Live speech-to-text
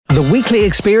The weekly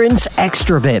experience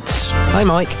extra bits. Hi,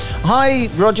 Mike. Hi,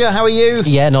 Roger. How are you?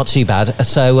 Yeah, not too bad.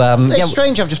 So, it's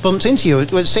strange. I've just bumped into you.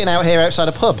 We're sitting out here outside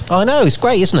a pub. I know, it's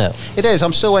great, isn't it? It is.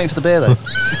 I'm still waiting for the beer, though.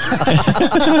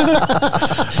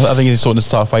 I think he's sorting the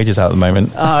staff wages out at the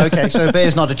moment. Oh, okay. So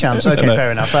beer's not a chance. Okay,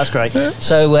 fair enough. That's great.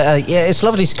 So, yeah, it's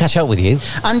lovely to catch up with you.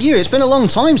 And you. It's been a long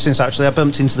time since actually I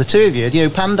bumped into the two of you. You know,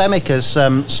 pandemic has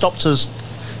stopped us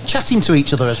chatting to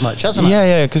each other as much, hasn't it?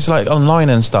 Yeah, because like online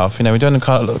and stuff, you know, we're doing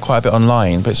quite a bit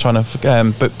online, but it's trying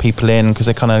to book people in because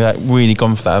they're kind of like really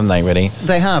gone for that, haven't they? Really,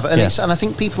 they have, and and I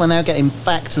think people are now getting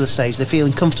back to the stage. They're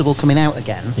feeling comfortable coming out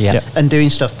again, and doing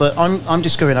stuff. But I'm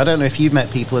discovering, I don't know if you've met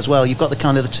people as well. You've got the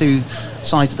kind of the two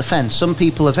sides of the fence. Some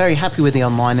people are very happy with the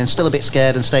online and still a bit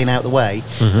scared and staying out of the way,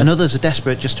 and others are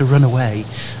desperate just to run away.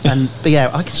 But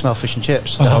yeah, I can smell fish and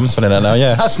chips. Oh, I'm smelling that now.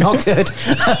 Yeah, that's not good.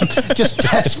 Just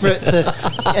desperate to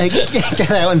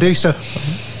get out and do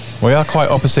stuff. We are quite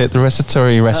opposite the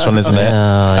Surrey restaurant, isn't it?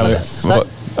 Yes.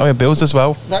 Oh, Bill's as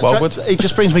well. It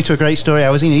just brings me to a great story. I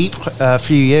was in Ypres a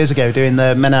few years ago doing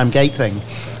the Menam Gate thing,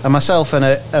 and myself and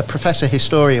a professor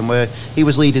historian, where he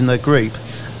was leading the group.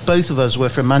 Both of us were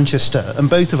from Manchester, and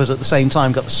both of us at the same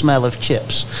time got the smell of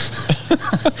chips.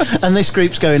 And this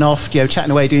group's going off, you know,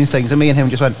 chatting away, doing things, and me and him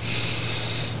just went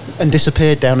and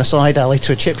disappeared down a side alley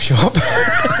to a chip shop.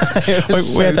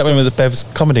 We had that one with the Bev's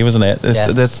comedy, wasn't it?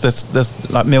 There's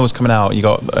like meals coming out. You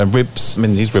got ribs. I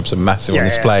mean, these ribs are massive on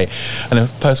display. And a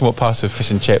person walked past with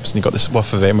fish and chips, and you got this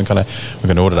waff of it. And we're going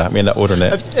to order that. We end up ordering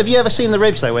it. Have you ever seen the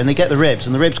ribs though? When they get the ribs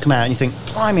and the ribs come out, and you think,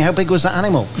 "Blimey, how big was that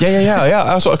animal?" Yeah.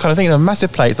 I was sort of kind of thinking of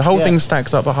massive plates. The whole thing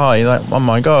stacks up high. You're like, oh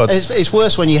my god. It's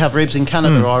worse when you have ribs in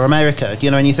Canada or America,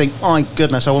 you know, and you think, "Oh my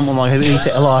goodness, I wouldn't want to eat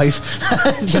it alive."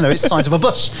 You know, it's the size of a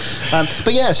bus.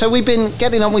 But yeah, so we've been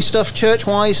getting on with stuff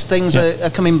church-wise. Things are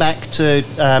coming back to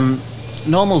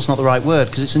normal's not the right word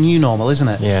because it's a new normal, isn't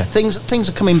it? Yeah. Things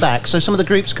are coming back. So some of the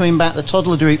groups coming back. The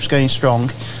toddler group's going strong.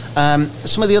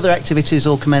 Some of the other activities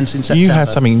all commence in September. You had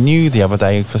something new the other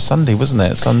day for Sunday, wasn't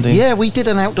it? Sunday. Yeah, we did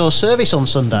an outdoor service on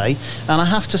Sunday, and I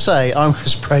have to say I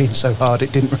was praying so hard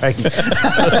it didn't rain,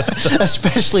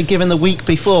 especially given the week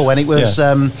before when it was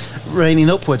raining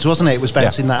upwards, wasn't it? It was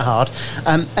bouncing that hard,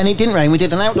 and it didn't rain. We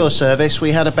did an outdoor service.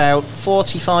 We had about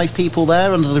 45 people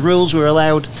there. Under the rules, we were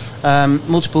allowed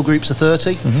multiple groups of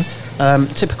 30.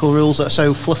 Typical rules that are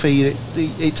so fluffy,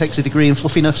 it takes a degree in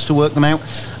fluffiness to work them out.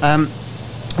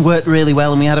 Worked really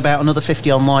well, and we had about another 50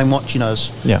 online watching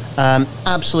us.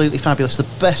 Absolutely fabulous. The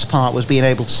best part was being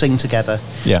able to sing together.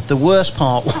 The worst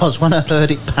part was when I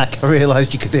heard it back, I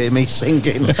realised you could hear me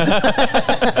singing,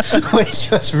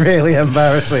 which was really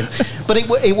embarrassing. But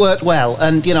it worked well,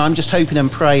 and you know, I'm just hoping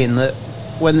and praying that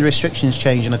when the restrictions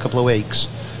change in a couple of weeks,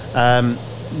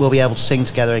 we'll be able to sing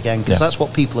together again, because that's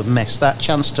what people have missed. That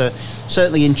chance to,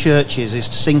 certainly in churches, is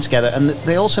to sing together, and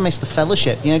they also miss the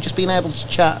fellowship. You know, just being able to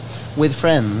chat with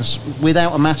friends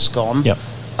without a mask on,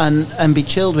 and be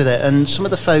chilled with it. And some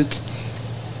of the folk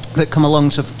that come along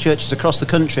to churches across the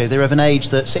country, they're of an age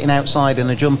that sitting outside in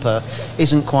a jumper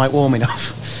isn't quite warm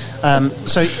enough.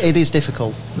 So it is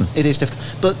difficult. It is difficult.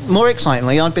 But more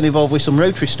excitingly, I've been involved with some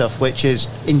Rotary stuff, which is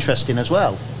interesting as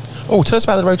well. Oh, tell us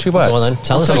about the Rotary Works. Well, then,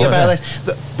 tell us about this.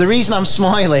 The reason I'm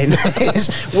smiling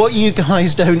is what you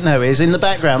guys don't know is in the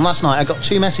background last night I got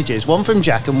two messages, one from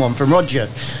Jack and one from Roger,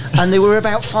 and they were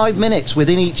about 5 minutes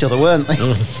within each other, weren't they?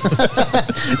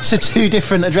 To two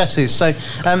different addresses. So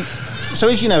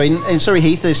as you know, in Surrey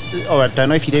Heath, I don't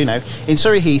know if you do know, in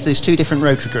Surrey Heath there's two different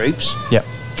Rotary groups.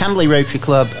 Camberley Rotary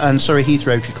Club and Surrey Heath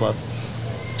Rotary Club.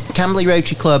 Camberley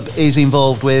Rotary Club is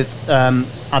involved with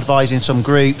advising some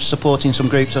groups, supporting some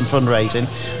groups and fundraising.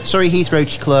 Surrey Heath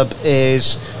Rotary Club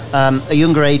is a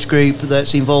younger age group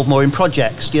that's involved more in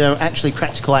projects, you know, actually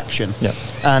practical action.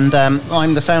 And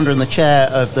I'm the founder and the chair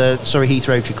of the Surrey Heath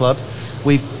Rotary Club.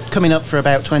 We've coming up for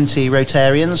about 20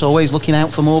 Rotarians, always looking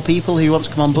out for more people who want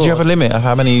to come on board. Do you have a limit of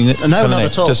how many? No, not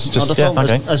at all. Just not at all.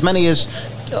 Okay. As many as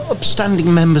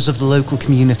upstanding members of the local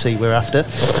community we're after.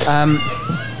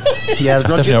 Yeah,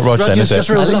 that's definitely not Roger, Roger's just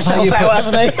ruled himself out,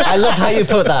 hasn't he? I love how you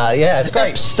put that. Yeah, it's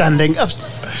great. Upstanding.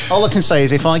 All I can say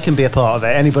is if I can be a part of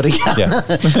it, anybody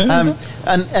can.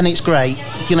 And it's great.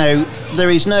 You know, there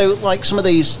is no, like some of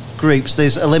these groups,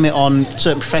 there's a limit on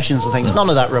certain professions and things. None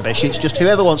of that rubbish. It's just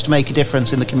whoever wants to make a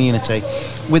difference in the community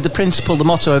with the principle, the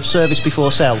motto of service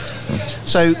before self.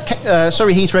 So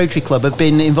Surrey Heath Rotary Club have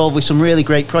been involved with some really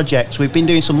great projects. We've been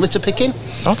doing some litter picking.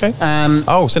 Okay.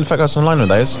 So in fact I was online with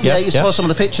those. Yeah, you saw some of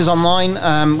the pictures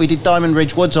online. We did Diamond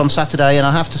Ridge Woods on Saturday, and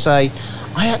I have to say,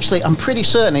 I'm pretty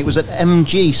certain it was an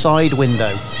MG side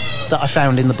window that I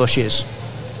found in the bushes.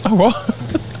 Oh, what?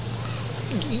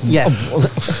 Yeah.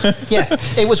 Yeah.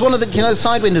 It was one of the, the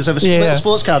side windows of a little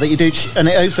sports car that you do, and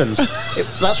it opens.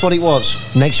 That's what it was.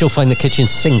 Next, you'll find the kitchen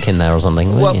sink in there or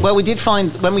something. Well, we did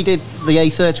find, when we did the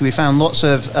A30, we found lots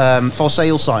of for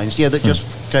sale signs, that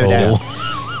just go down.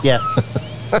 Yeah.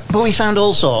 But we found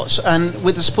all sorts, and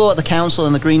with the support of the council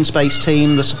and the green space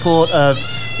team, the support of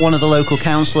one of the local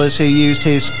councillors who used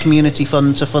his community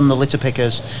fund to fund the litter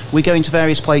pickers, we go into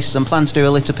various places and plan to do a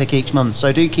litter pick each month.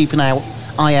 So do keep an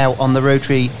eye out on the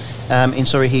Rotary in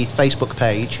Surrey Heath Facebook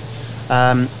page.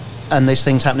 And there's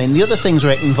things happening. The other things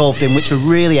we're involved in, which are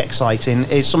really exciting,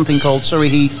 is something called Surrey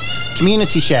Heath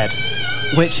Community Shed,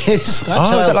 which is... Is it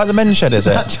like the men's shed, is it?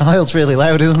 That child's really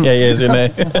loud, isn't it? Yeah, he is, isn't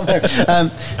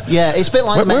he? Yeah, it's a bit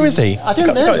like... Where is he? I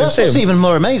don't know. That's what's even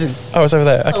more amazing. Oh, it's over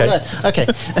there. Okay. Okay.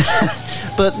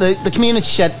 But the community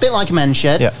shed, a bit like a men's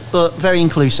shed, but very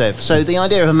inclusive. So the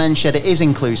idea of a men's shed, it is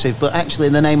inclusive, but actually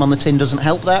the name on the tin doesn't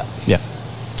help that. Yeah.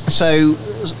 So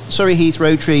Surrey Heath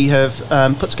Rotary have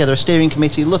put together a steering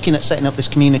committee looking at setting up this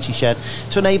community shed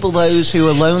to enable those who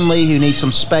are lonely, who need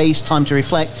some space, time to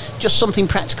reflect, just something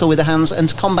practical with their hands, and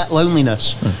to combat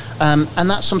loneliness. And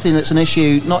that's something that's an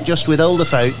issue not just with older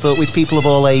folk, but with people of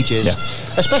all ages. Yeah.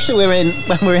 Especially when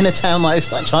we're in a town like this.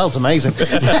 That child's amazing.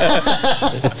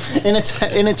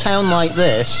 in a town like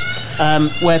this,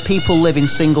 where people live in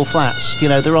single flats,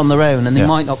 they're on their own and they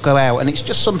might not go out, and it's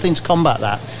just something to combat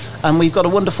that. And we've got a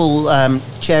wonderful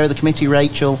chair of the committee,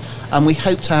 Rachel, and we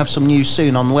hope to have some news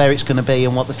soon on where it's going to be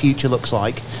and what the future looks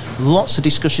like. Lots of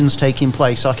discussions taking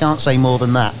place, so I can't say more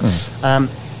than that.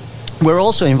 We're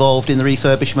also involved in the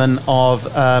refurbishment of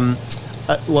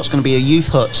what's going to be a youth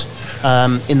hut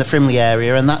in the Frimley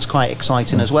area, and that's quite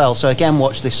exciting as well. So again,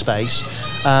 watch this space.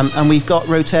 And we've got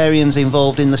Rotarians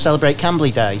involved in the Celebrate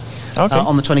Camberley Day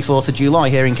on the 24th of July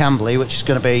here in Camberley, which is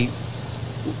going to be...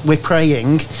 We're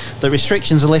praying that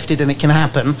restrictions are lifted and it can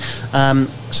happen.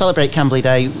 Celebrate Camberley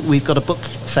Day. We've got a book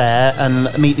fair and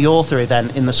Meet the Author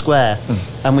event in the square,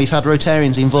 and we've had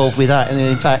Rotarians involved with that. And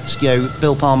in fact,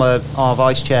 Bill Palmer, our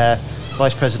vice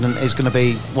president, is going to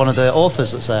be one of the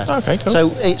authors that's there. Okay, cool.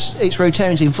 So it's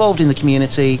Rotarians involved in the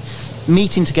community,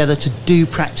 meeting together to do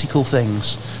practical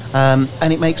things,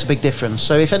 and it makes a big difference.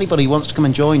 So if anybody wants to come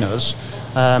and join us,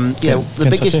 get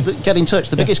in touch.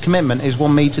 The biggest commitment is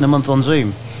one meeting a month on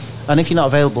Zoom, and if you're not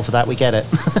available for that, we get it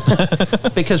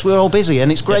because we're all busy,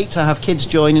 and it's great to have kids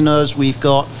joining us. We've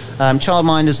got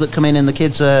childminders that come in, and the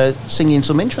kids are singing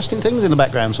some interesting things in the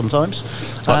background sometimes,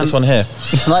 like this one here,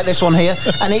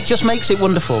 and it just makes it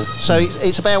wonderful. So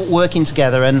it's about working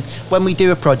together, and when we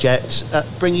do a project,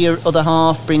 bring your other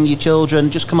half, bring your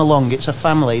children, just come along. It's a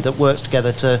family that works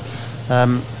together to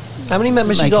how many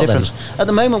members you got then? At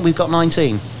the moment, we've got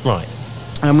 19. Right.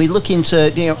 And we're looking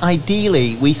to,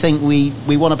 ideally, we think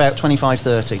we want about 25,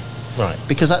 30. Right.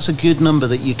 Because that's a good number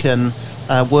that you can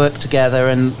work together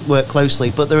and work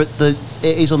closely. But it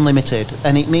is unlimited.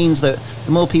 And it means that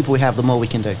the more people we have, the more we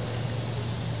can do.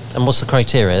 And what's the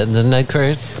criteria? The no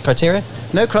criteria?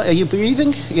 Are you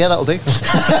breathing? Yeah, that'll do.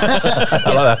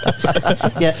 I like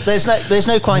that. Yeah, there's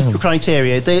no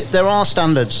criteria. There are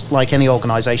standards, like any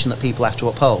organisation, that people have to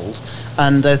uphold,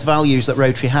 and there's values that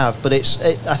Rotary have. But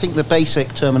I think the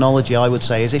basic terminology, I would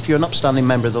say, is if you're an upstanding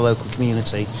member of the local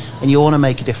community and you want to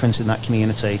make a difference in that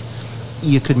community,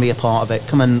 you could be a part of it.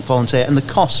 Come and volunteer, and the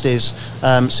cost is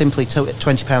simply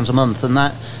 £20 a month, and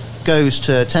that goes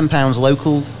to £10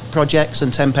 local projects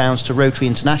and £10 to Rotary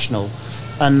International.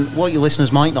 And what your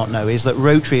listeners might not know is that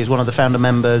Rotary is one of the founder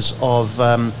members of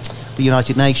the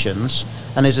United Nations,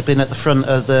 and has been at the front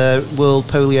of the World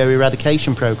Polio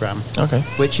Eradication Programme,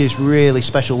 which is really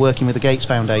special, working with the Gates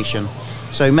Foundation.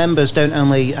 So members don't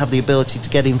only have the ability to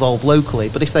get involved locally,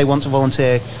 but if they want to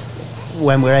volunteer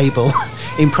when we're able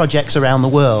in projects around the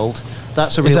world,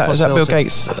 that's a real possibility.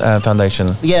 Is that Bill Gates Foundation?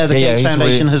 Yeah, the Gates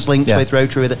Foundation has linked with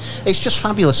Rotary with it. It's just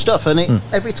fabulous stuff, and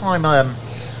every time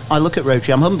I look at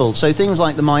Rotary, I'm humbled. So things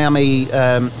like the Miami,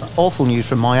 awful news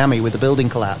from Miami with the building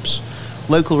collapse,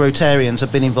 local Rotarians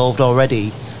have been involved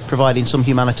already, providing some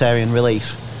humanitarian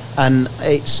relief. And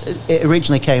it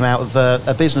originally came out of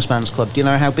a businessman's club. Do you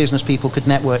know how business people could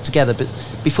network together? But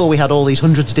before we had all these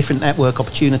hundreds of different network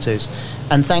opportunities.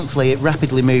 And thankfully, it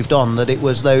rapidly moved on, that it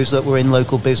was those that were in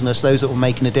local business, those that were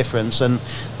making a difference. And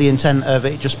the intent of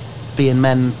it just being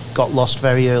men got lost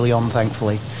very early on,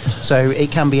 thankfully. So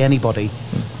it can be anybody.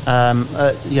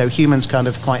 Humans kind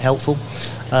of quite helpful.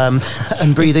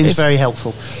 And breathing's very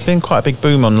helpful. It's been quite a big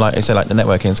boom on, like you said, like the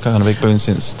networking. It's kind of a big boom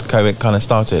since COVID kind of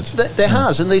started. There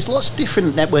has, and there's lots of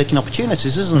different networking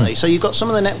opportunities, isn't there? So you've got some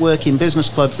of the networking business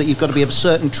clubs that you've got to be of a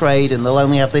certain trade, and they'll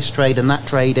only have this trade and that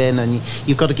trade in, and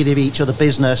you've got to give each other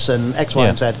business and X, Y,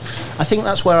 and Z. I think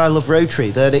that's where I love Rotary,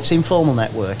 that it's informal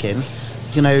networking.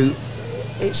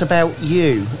 It's about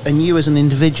you and you as an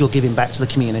individual giving back to the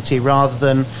community rather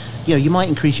than, you might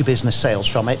increase your business sales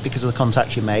from it because of the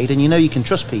contacts you made, and you can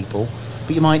trust people,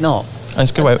 but you might not. And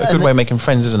it's a good way of making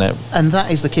friends, isn't it? And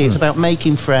that is the key. It's about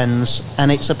making friends,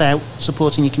 and it's about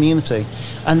supporting your community.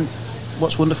 And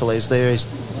what's wonderful is there is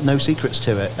no secrets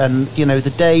to it. And,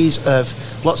 the days of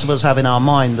lots of us have in our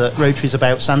mind that Rotary's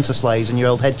about Santa sleighs and your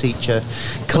old head teacher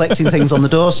collecting things on the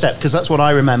doorstep, because that's what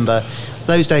I remember.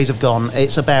 Those days have gone.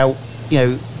 It's about,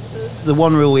 the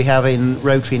one rule we have in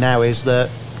Rotary now is that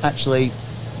actually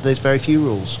there's very few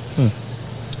rules.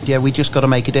 We just got to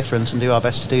make a difference and do our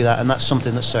best to do that, and that's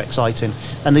something that's so exciting.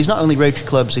 And there's not only Rotary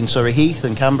clubs in Surrey Heath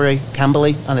and Camberley,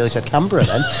 I nearly said Canberra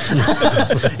then,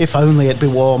 if only it'd be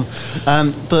warm,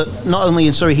 but not only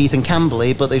in Surrey Heath and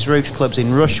Camberley, but there's Rotary clubs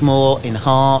in Rushmore, in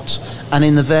Hart, and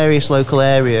in the various local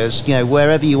areas.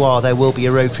 Wherever you are, there will be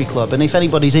a Rotary club, and if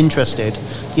anybody's interested,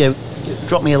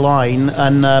 drop me a line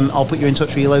and I'll put you in touch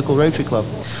with your local Rotary club.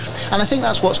 And I think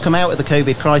that's what's come out of the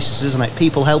COVID crisis, isn't it?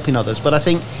 People helping others. But I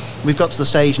think we've got to the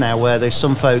stage now where there's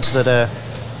some folks that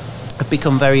have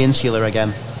become very insular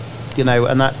again,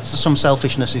 and that some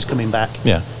selfishness is coming back.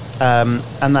 Yeah.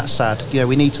 And that's sad.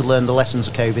 We need to learn the lessons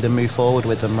of COVID and move forward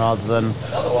with them rather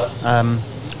than...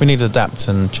 we need to adapt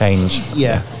and change.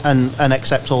 Yeah. And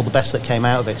accept all the best that came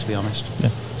out of it, to be honest.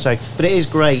 Yeah. But it is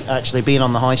great, actually, being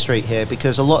on the high street here,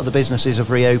 because a lot of the businesses have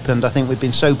reopened. I think we've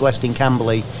been so blessed in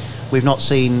Camberley. We've not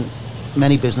seen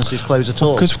many businesses close at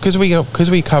all. Because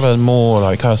we cover more,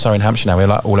 like cover Surrey and Hampshire now, we're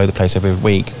like all over the place every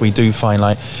week. We do find,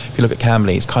 like, if you look at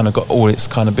Camberley, it's kind of got all its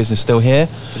kind of business still here.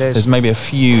 It is. There's maybe a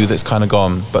few that's kind of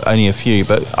gone, but only a few.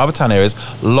 But other town areas,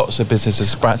 lots of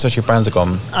businesses, especially brands, are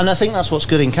gone. And I think that's what's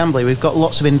good in Camberley. We've got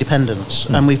lots of independents,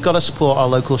 and we've got to support our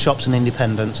local shops and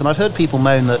independents. And I've heard people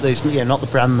moan that there's not the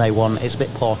brand they want, it's a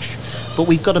bit posh. But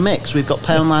we've got a mix. We've got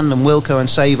Poundland and Wilco and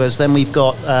Savers. Then we've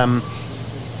got...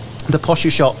 the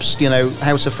posher shops,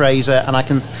 House of Fraser, and I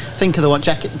can think of the one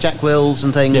Jack Wills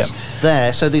and things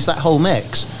there. So there's that whole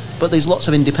mix, but there's lots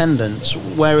of independents.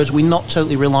 Whereas we're not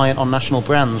totally reliant on national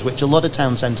brands, which a lot of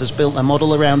town centres built a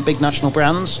model around big national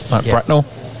brands, like Bracknell.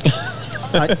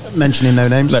 Mentioning no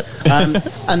names. No.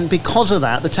 And because of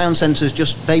that, the town centre's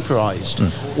just vaporised.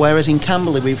 Whereas in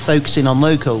Camberley, we're focusing on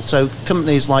local. So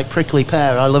companies like Prickly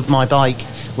Pear, I Love My Bike,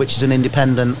 which is an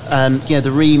independent, and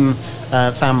the Ream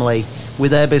family.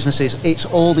 With their businesses, it's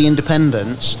all the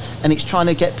independents, and it's trying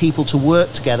to get people to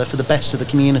work together for the best of the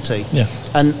community. Yeah.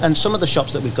 And some of the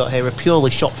shops that we've got here are purely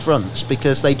shop fronts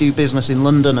because they do business in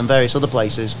London and various other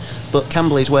places, but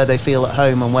Camberley's where they feel at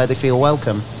home and where they feel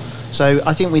welcome. So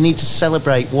I think we need to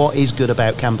celebrate what is good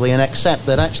about Camberley and accept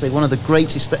that actually one of the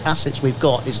greatest assets we've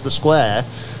got is the square.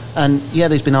 And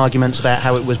there's been arguments about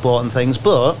how it was bought and things,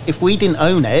 but if we didn't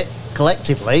own it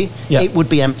collectively, it would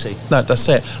be empty. No, that's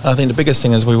it. And I think the biggest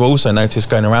thing is we've also noticed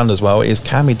going around as well is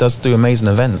Camberley does do amazing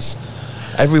events.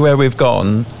 Everywhere we've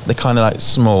gone, they're kind of like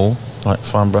small, like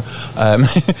Farnborough,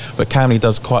 but Camberley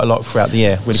does quite a lot throughout the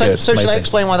year. Really good. So should I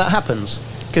explain why that happens?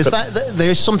 Because there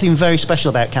is something very special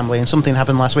about Camberley, and something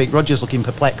happened last week. Roger's looking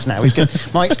perplexed now.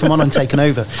 Mike's come on and taken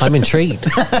over. I'm intrigued.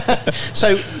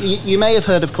 So you may have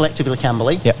heard of Collectively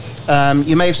Camberley. Yep.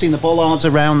 You may have seen the bollards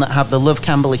around that have the Love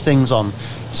Camberley things on.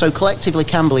 So Collectively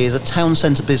Camberley is a town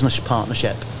centre business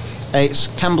partnership. It's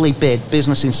Camberley Bid,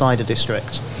 Business Insider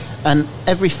District. And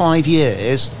every 5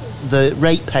 years, the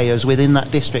ratepayers within that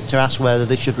district are asked whether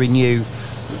they should renew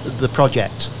the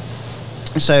project.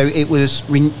 So it was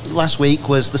last week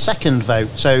was the second vote.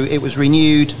 So it was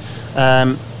renewed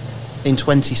in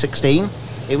 2016.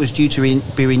 It was due to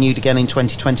be renewed again in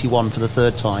 2021 for the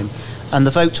third time. And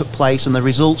the vote took place, and the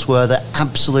results were that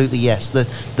absolutely yes,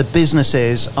 the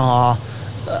businesses are.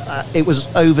 It was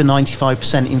over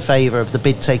 95% in favour of the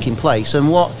bid taking place. And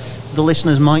what the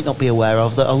listeners might not be aware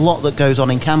of, that a lot that goes on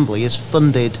in Camberley is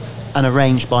funded and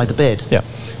arranged by the bid. Yeah.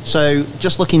 So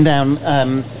just looking down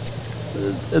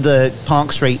the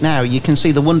Park Street now, you can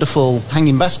see the wonderful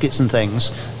hanging baskets and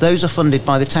things. Those are funded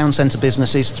by the town centre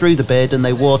businesses through the bid, and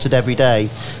they're watered every day.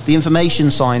 The information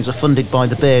signs are funded by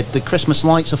the bid. The Christmas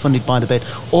lights are funded by the bid.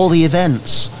 All the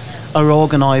events are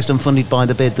organised and funded by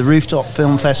the bid. The Rooftop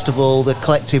Film Festival, the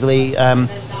Collectively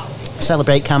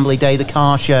Celebrate Camberley Day, the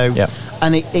car show. Yep.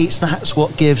 And that's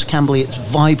what gives Camberley its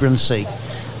vibrancy.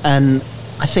 And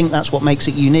I think that's what makes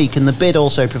it unique. And the bid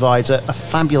also provides a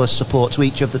fabulous support to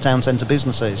each of the town centre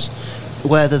businesses,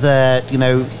 whether they're,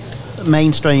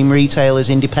 mainstream retailers,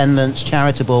 independents,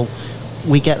 charitable.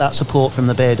 We get that support from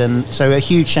the bid. And so a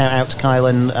huge shout out to Kyle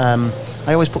and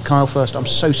I always put Kyle first. I'm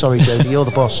so sorry, Jodie. You're the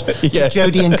boss. Yeah.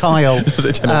 Jodie and Kyle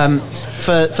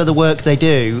for the work they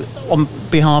do on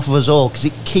behalf of us all, because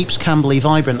it keeps Camberley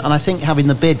vibrant. And I think having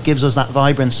the bid gives us that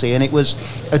vibrancy. And it was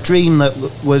a dream that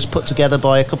was put together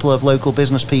by a couple of local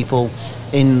business people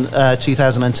in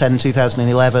 2010,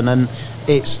 2011. And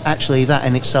it's actually that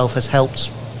in itself has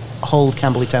helped hold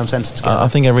Camberley Town Centre together. I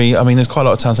think there's quite a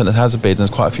lot of town centres that has a bid, and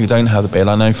there's quite a few don't have a bid.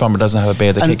 I know Farnborough doesn't have a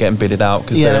bid; they keep getting bidded out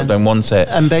because they don't want it.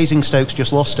 And Basingstoke's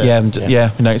just lost it.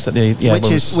 Yeah, we noticed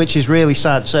that. Which is really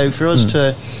sad. So for us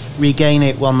to regain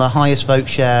it on the highest vote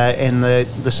share in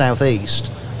the South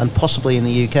East and possibly in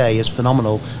the UK is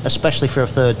phenomenal, especially for a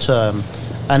third term.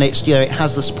 And it's it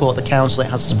has the support of the council, it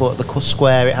has the support of the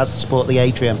square, it has the support of the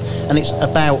atrium, and it's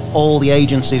about all the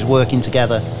agencies working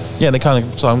together. Yeah, they kind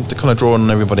of draw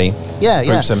on everybody.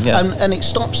 Yeah. Them, And it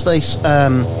stops this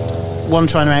one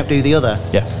trying to outdo the other.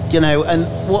 Yeah. And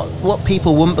what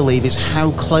people wouldn't believe is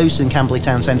how close in Camberley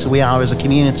Town Centre we are as a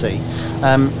community.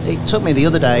 It took me the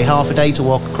other day half a day to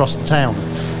walk across the town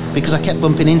because I kept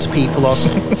bumping into people.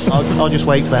 I'll just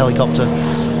wait for the helicopter.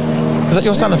 Is that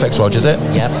your sound effects, Roger, is it?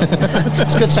 Yeah.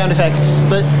 It's a good sound effect,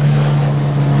 but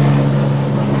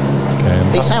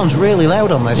it sounds really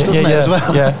loud on this, doesn't it, as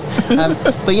well? Yeah.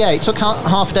 But yeah, it took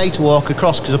half a day to walk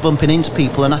across because of bumping into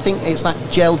people, and I think it's that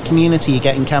gelled community you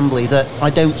get in Camberley that I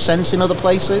don't sense in other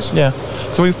places. Yeah.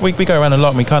 So we go around a lot,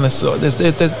 and we kind of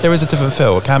there is a different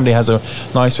feel. Camberley has a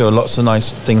nice feel, lots of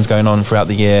nice things going on throughout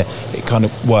the year. It kind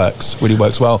of really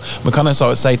works well. We kind of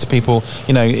sort of say to people,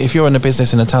 if you're in a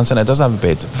business in a town centre that doesn't have a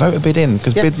bid, vote a bid in,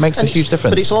 because bid makes a huge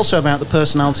difference. But it's also about the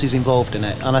personalities involved in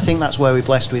it, and I think that's where we're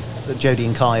blessed with Jodie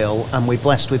and Kyle, and we're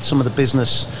blessed with some of the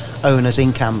business owners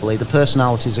in Camberley. The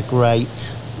personalities are great.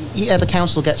 Yeah, the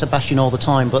council gets a bashing all the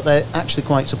time, but they're actually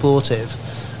quite supportive.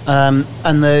 And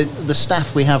the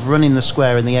staff we have running the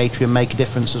square and the atrium make a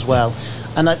difference as well.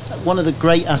 And one of the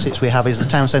great assets we have is the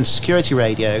town centre security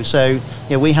radio. So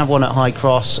we have one at High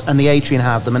Cross, and the atrium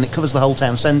have them, and it covers the whole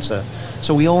town centre.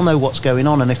 So we all know what's going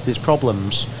on and if there's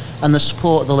problems. And the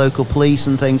support of the local police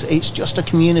and things. It's just a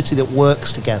community that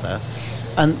works together.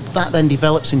 And that then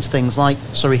develops into things like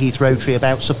Surrey Heath Rotary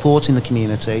about supporting the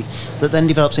community. That then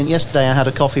develops in. Yesterday I had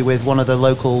a coffee with one of the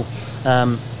local,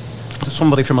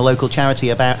 somebody from a local charity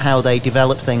about how they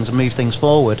develop things and move things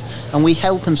forward. And we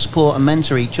help and support and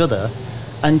mentor each other,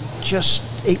 and just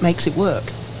it makes it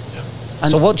work. Yeah.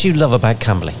 So what do you love about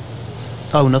Camberley?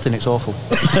 Oh, nothing. It's awful.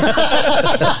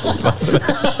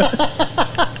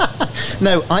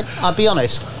 No, I'll be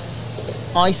honest.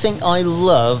 I think I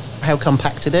love how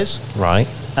compact it is. Right.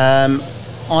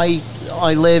 I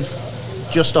live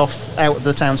just out of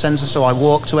the town centre, so I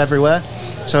walk to everywhere.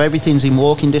 So everything's in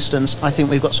walking distance. I think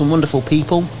we've got some wonderful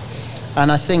people, and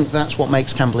I think that's what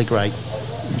makes Camberley great.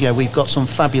 We've got some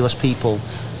fabulous people,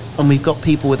 and we've got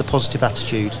people with a positive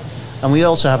attitude, and we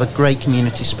also have a great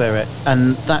community spirit,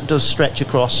 and that does stretch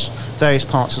across various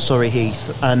parts of Surrey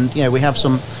Heath. And we have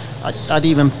some. I'd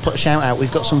even put a shout out.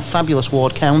 We've got some fabulous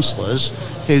ward councillors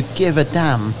who give a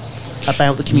damn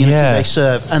about the community they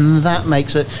serve, and that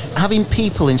makes it. Having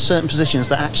people in certain positions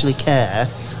that actually care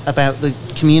about the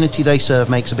community they serve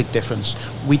makes a big difference.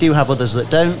 We do have others that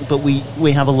don't, but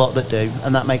we have a lot that do,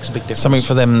 and that makes a big difference. Something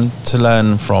for them to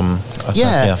learn from.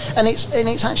 Yeah. And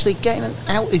it's actually getting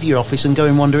out of your office and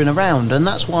going wandering around, and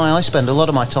that's why I spend a lot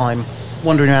of my time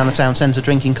wandering around the town centre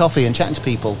drinking coffee and chatting to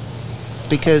people.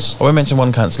 Because I mentioned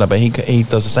one councillor, but he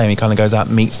does the same. He kind of goes out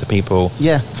and meets the people,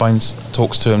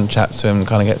 talks to them, chats to them,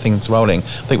 kind of get things rolling.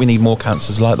 I think we need more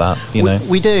councillors like that.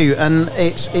 We do, and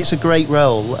it's a great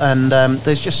role. And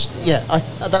there's just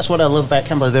that's what I love about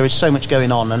Camberley. There is so much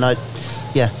going on, and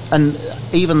and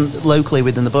even locally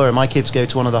within the borough, my kids go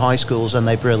to one of the high schools, and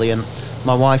they're brilliant.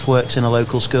 My wife works in a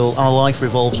local school. Our life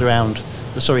revolves around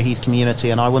the Surrey Heath community,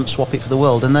 and I wouldn't swap it for the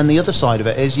world. And then the other side of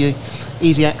it is you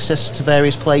easy access to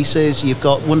various places. You've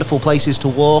got wonderful places to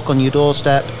walk on your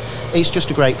doorstep. It's just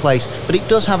a great place, but it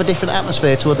does have a different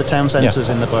atmosphere to other town centres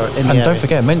in the borough. And don't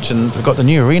forget, mention we've got the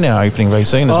new arena opening very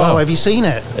soon as well. Oh, have you seen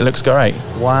it? It looks great.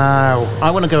 Wow,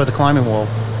 I want to go with the climbing wall.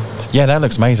 Yeah, that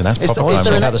looks amazing. That's proper climbing.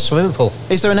 Check out the swimming pool.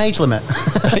 Is there an age limit?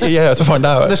 Yeah, to find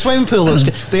out. The swimming pool looks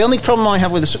good. The only problem I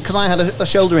have with this, because I had a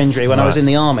shoulder injury when I was in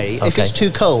the army, if it's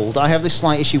too cold, I have this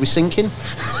slight issue with sinking,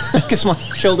 because my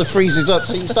shoulder freezes up,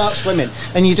 so you start swimming,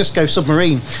 and you just go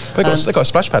submarine. They've got a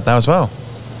splash pad now as well.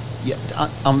 Yeah,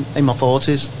 I'm in my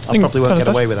 40s. I probably won't get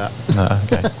away with that. No,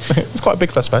 okay. It's quite a big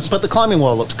splash pad. But the climbing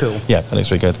wall looked cool. Yeah, that looks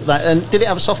really good. And did it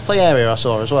have a soft play area I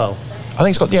saw as well? I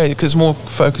think it's got, because it's more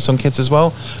focused on kids as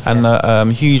well,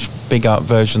 and huge, big out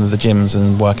version of the gyms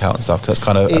and workout and stuff, because that's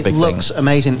kind of a big thing. It looks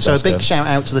amazing. So a big shout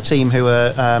out to the team who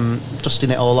are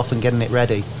dusting it all off and getting it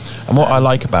ready. And what I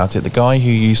like about it, the guy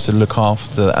who used to look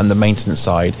after and the maintenance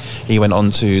side, he went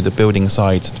on to the building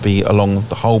side to be along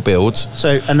the whole build.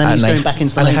 So and then he's going back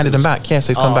into the and they handed him back. Yes,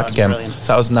 he's come back again. Brilliant.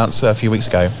 So that was announced a few weeks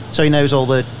ago. So he knows all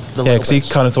the because he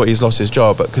kind of thought he's lost his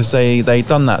job, but because they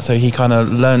done that, so he kind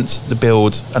of learnt the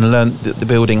build and learnt the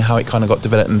building, how it kind of got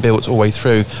developed and built all the way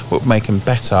through, would make him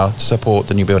better to support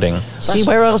the new building. See,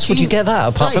 where else would you get that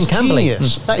apart from Camberley?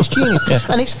 That is genius. Yeah.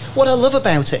 And it's what I love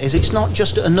about it is it's not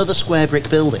just another square brick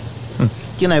building.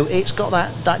 You know, it's got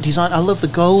that design. I love the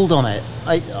gold on it.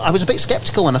 I was a bit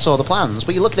sceptical when I saw the plans,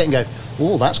 but you look at it and go,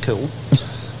 oh, that's cool.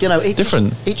 You know, it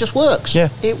just works. Yeah,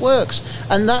 it works.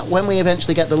 And that when we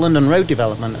eventually get the London Road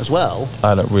development as well,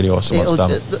 that look really awesome. What's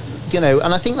done. You know,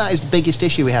 and I think that is the biggest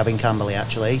issue we have in Camberley.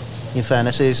 Actually, in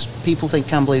fairness, is people think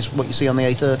Camberley is what you see on the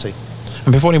A30.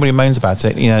 And before anybody moans about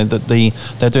it, you know,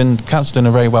 council's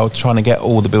doing very well trying to get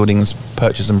all the buildings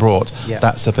purchased and brought. Yeah.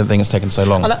 That's the thing that's taken so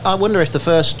long. And I wonder if the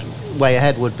first way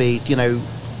ahead would be, you know,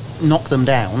 knock them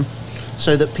down,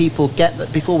 so that people get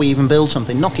that before we even build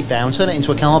something, knock it down, turn it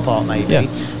into a car park maybe,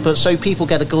 but so people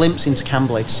get a glimpse into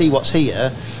Camberley to see what's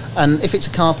here, and if it's a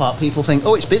car park, people think,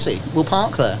 oh, it's busy, we'll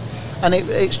park there. And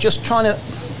it's just trying to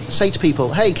say to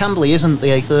people, hey, Camberley isn't the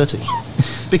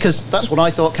A30, because that's what I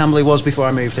thought Camberley was before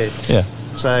I moved here. Yeah.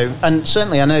 So, and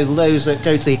certainly I know those that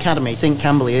go to the academy think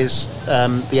Camberley is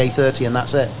the A30 and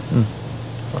that's it.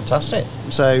 Fantastic.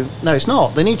 So no, it's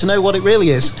not. They need to know what it really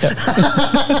is. True.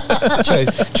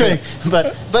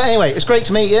 But anyway, it's great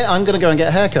to meet you. I'm going to go and get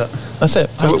a haircut. That's it.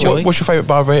 So what's your favourite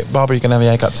barber you're going to have a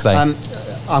haircut today?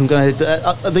 I'm going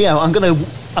to.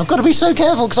 I've got to be so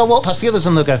careful because I walk past the others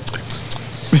and they'll go.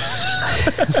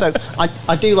 So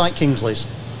I do like Kingsley's.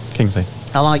 Kingsley.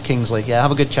 I like Kingsley. Yeah,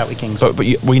 have a good chat with Kingsley. But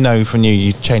we know from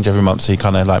you change every month, so you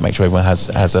kind of like make sure everyone has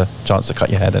a chance to cut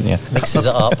your hair, don't you? Mixes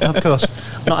it up. Of course.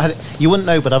 Not had it, you wouldn't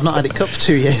know, but I've not had it cut for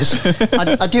 2 years.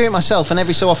 I do it myself, and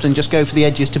every so often just go for the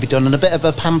edges to be done and a bit of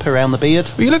a pamper around the beard.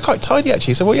 Well, you look quite tidy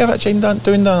actually. So what you have actually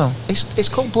doing now? It's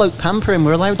called bloke pampering.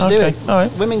 We're allowed to do it. All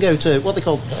right. Women go to what they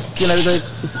call,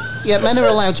 yeah, men are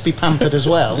allowed to be pampered as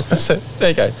well. So, there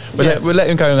you go. We'll let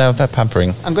him go and have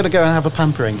pampering. I'm going to go and have a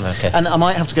pampering. Okay. And I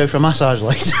might have to go for a massage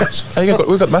later.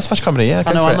 We've got a massage company, yeah.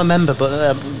 I know, I'm a member,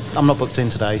 but I'm not booked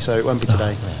in today, so it won't be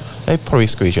today. They probably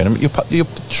squeeze you in. You're a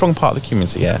strong part of the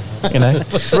community, yeah. You know,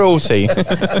 royalty.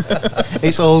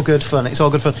 It's all good fun.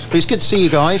 But it's good to see you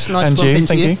guys. Nice to bump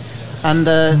into you. And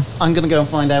I'm going to go and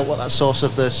find out what that source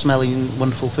of the smelling,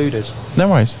 wonderful food is. No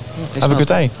worries. Have a good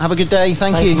day. Have a good day.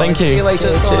 Thank you. Thank you. See you later.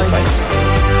 Bye.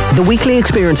 The Weekly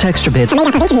Experience Extra Bit. Made up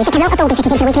of interviews that cannot afford be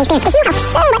fitted into the Weekly Experience because you have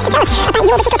so much to tell us about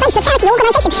your particular place, your charity, your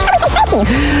organisation, and we say thank you.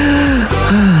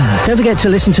 Don't forget to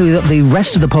listen to the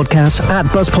rest of the podcast at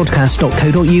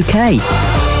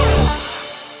buzzpodcast.co.uk.